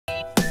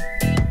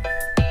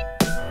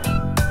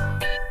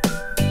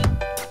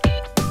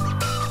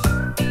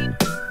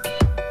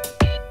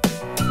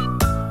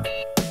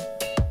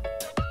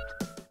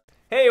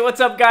what's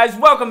up guys?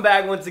 Welcome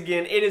back once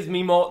again. It is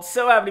me, Molt.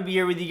 So happy to be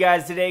here with you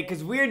guys today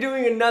because we're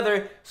doing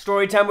another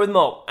story time with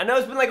Molt. I know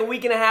it's been like a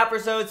week and a half or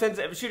so since,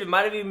 shoot, it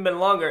might have even been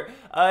longer.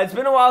 It's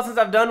been a while since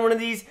I've done one of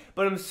these,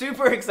 but I'm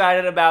super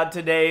excited about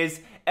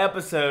today's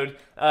episode.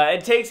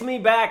 It takes me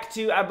back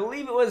to, I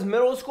believe it was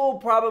middle school,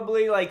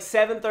 probably like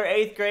 7th or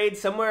 8th grade,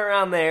 somewhere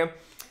around there.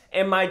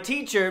 And my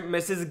teacher,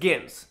 Mrs.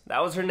 Gintz,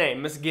 that was her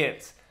name, Miss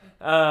Gintz.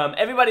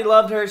 Everybody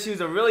loved her. She was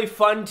a really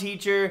fun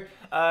teacher.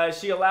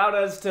 She allowed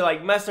us to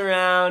like mess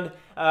around.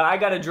 I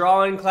got a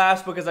drawing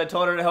class because I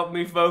told her to help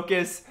me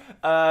focus.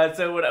 So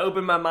it would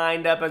open my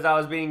mind up as I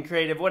was being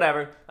creative,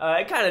 whatever.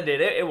 It kind of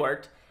did. It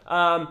worked.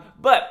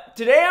 But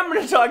today I'm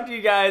going to talk to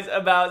you guys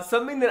about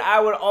something that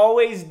I would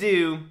always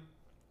do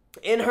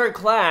in her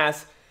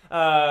class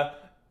that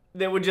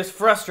would just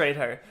frustrate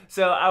her.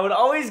 So I would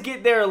always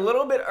get there a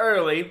little bit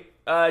early.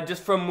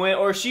 Just from when,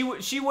 or she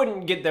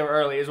wouldn't get there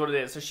early is what it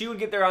is. So she would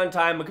get there on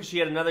time because she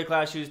had another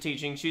class she was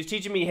teaching. She was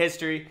teaching me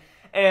history,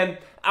 and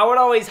I would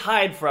always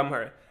hide from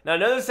her. Now I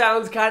know this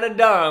sounds kind of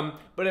dumb,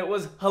 but it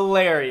was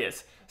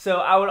hilarious. So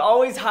I would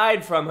always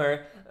hide from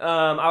her.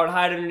 I would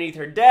hide underneath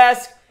her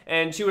desk,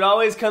 and she would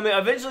always come in.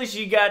 Eventually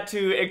she got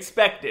to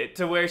expect it,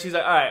 to where she's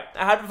like, alright,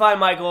 I have to find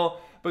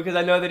Michael because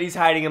I know that he's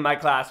hiding in my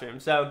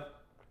classroom. So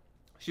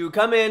she would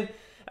come in.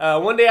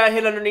 One day I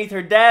hid underneath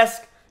her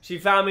desk. She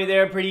found me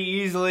there pretty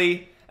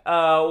easily.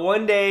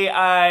 One day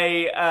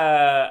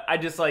I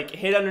just like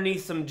hid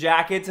underneath some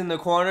jackets in the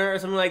corner or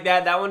something like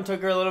that. That one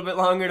took her a little bit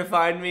longer to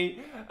find me.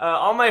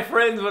 All my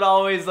friends would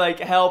always like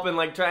help and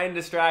like try and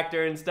distract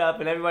her and stuff,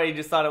 and everybody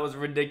just thought it was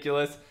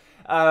ridiculous.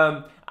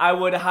 I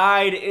would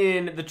hide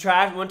in the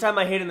trash. One time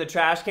I hid in the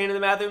trash can in the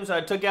bathroom, so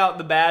I took out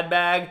the bad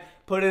bag,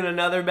 put in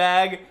another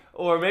bag,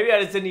 or maybe I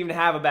just didn't even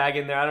have a bag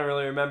in there. I don't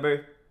really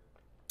remember.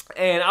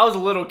 And I was a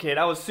little kid.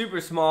 I was super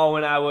small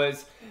when I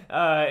was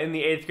in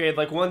the 8th grade.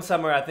 Like one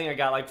summer, I think I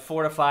got like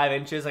 4 to 5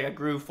 inches. Like I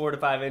grew 4 to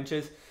 5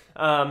 inches.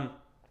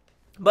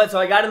 But so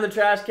I got in the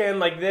trash can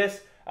like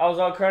this. I was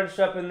all crunched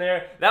up in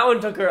there. That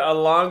one took her a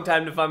long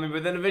time to find me.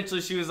 But then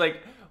eventually she was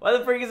like, why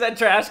the freak is that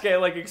trash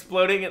can like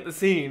exploding at the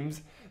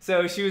seams?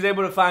 So she was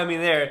able to find me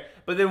there.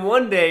 But then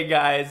one day,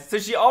 guys, so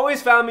she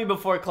always found me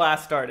before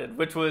class started,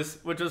 which was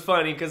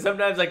funny because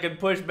sometimes I could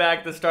push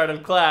back the start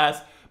of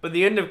class, but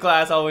the end of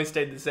class always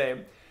stayed the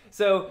same.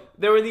 So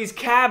there were these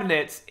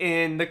cabinets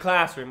in the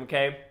classroom,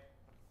 okay?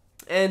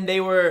 And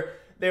there were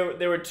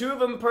 2 of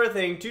them per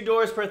thing, 2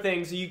 doors per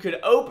thing, so you could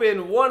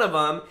open one of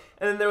them,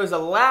 and then there was a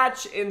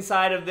latch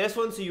inside of this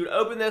one, so you would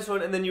open this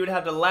one, and then you would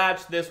have to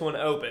latch this one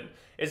open,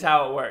 is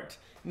how it worked.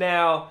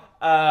 Now,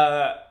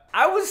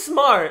 I was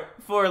smart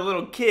for a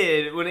little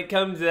kid when it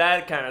comes to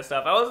that kind of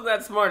stuff. I wasn't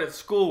that smart at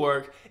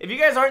schoolwork. If you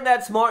guys aren't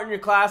that smart in your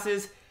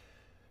classes,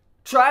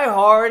 try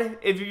hard.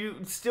 If you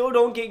still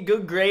don't get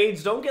good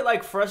grades, don't get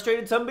like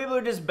frustrated. Some people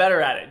are just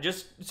better at it.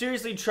 Just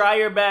seriously try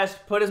your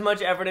best, put as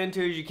much effort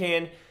into it as you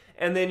can,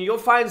 and then you'll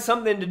find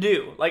something to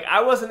do. Like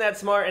I wasn't that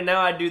smart and now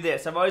I do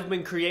this. I've always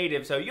been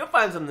creative, so you'll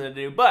find something to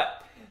do.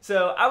 But,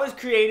 so I was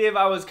creative.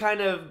 I was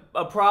kind of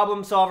a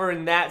problem solver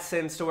in that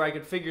sense to where I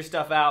could figure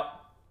stuff out.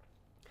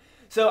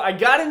 So I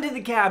got into the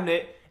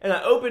cabinet and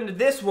I opened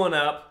this one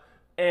up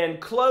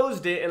and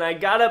closed it, and I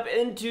got up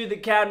into the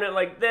cabinet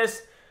like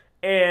this,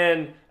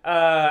 and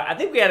I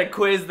think we had a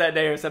quiz that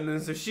day or something,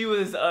 so she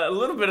was a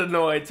little bit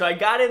annoyed. So I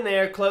got in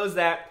there, closed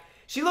that.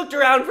 She looked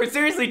around for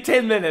seriously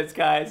 10 minutes,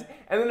 guys.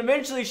 And then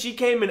eventually she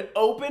came and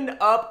opened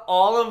up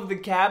all of the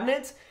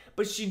cabinets,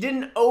 but she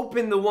didn't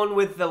open the one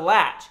with the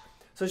latch.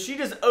 So she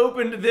just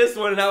opened this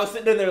one, and I was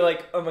sitting in there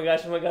like, oh my gosh,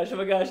 oh my gosh, oh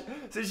my gosh.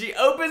 So she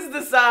opens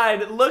the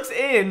side, looks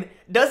in,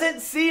 doesn't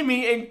see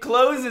me, and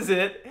closes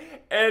it.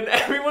 And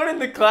everyone in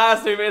the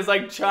classroom is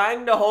like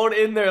trying to hold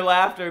in their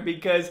laughter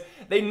because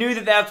they knew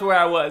that that's where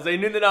I was. They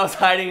knew that I was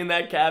hiding in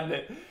that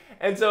cabinet.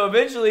 And so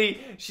eventually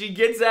she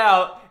gets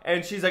out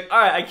and she's like, all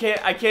right,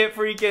 I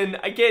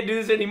can't do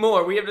this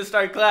anymore. We have to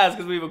start class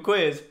because we have a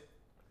quiz.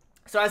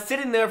 So I sit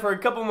in there for a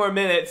couple more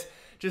minutes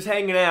just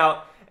hanging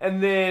out.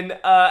 And then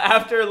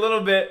after a little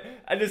bit,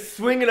 I just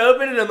swing it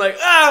open and I'm like,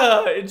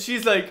 ah! And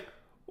she's like,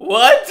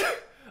 what?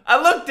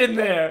 I looked in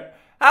there.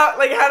 How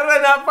did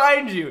I not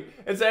find you?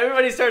 And so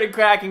everybody started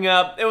cracking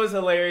up. It was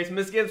hilarious.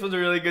 Miss Gintz was a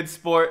really good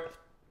sport.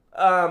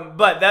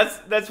 But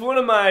that's one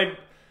of my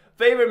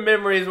favorite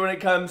memories when it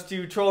comes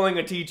to trolling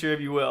a teacher, if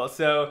you will.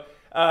 So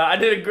I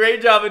did a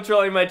great job of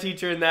trolling my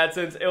teacher in that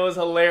sense. It was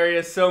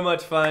hilarious. So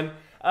much fun.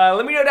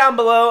 Let me know down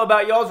below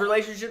about y'all's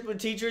relationships with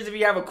teachers if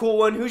you have a cool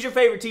one. Who's your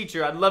favorite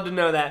teacher? I'd love to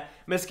know that.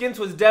 Miss Gintz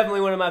was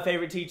definitely one of my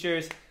favorite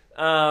teachers.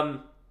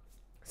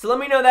 So let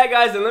me know that,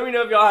 guys, and let me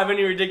know if y'all have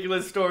any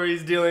ridiculous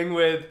stories dealing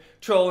with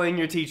trolling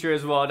your teacher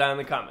as well down in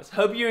the comments.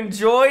 Hope you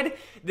enjoyed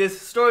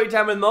this story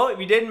time with Molt. If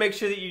you did, make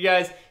sure that you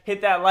guys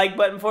hit that like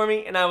button for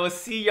me, and I will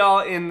see y'all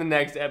in the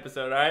next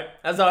episode, alright?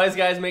 As always,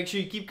 guys, make sure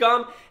you keep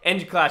calm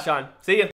and you clash on. See ya.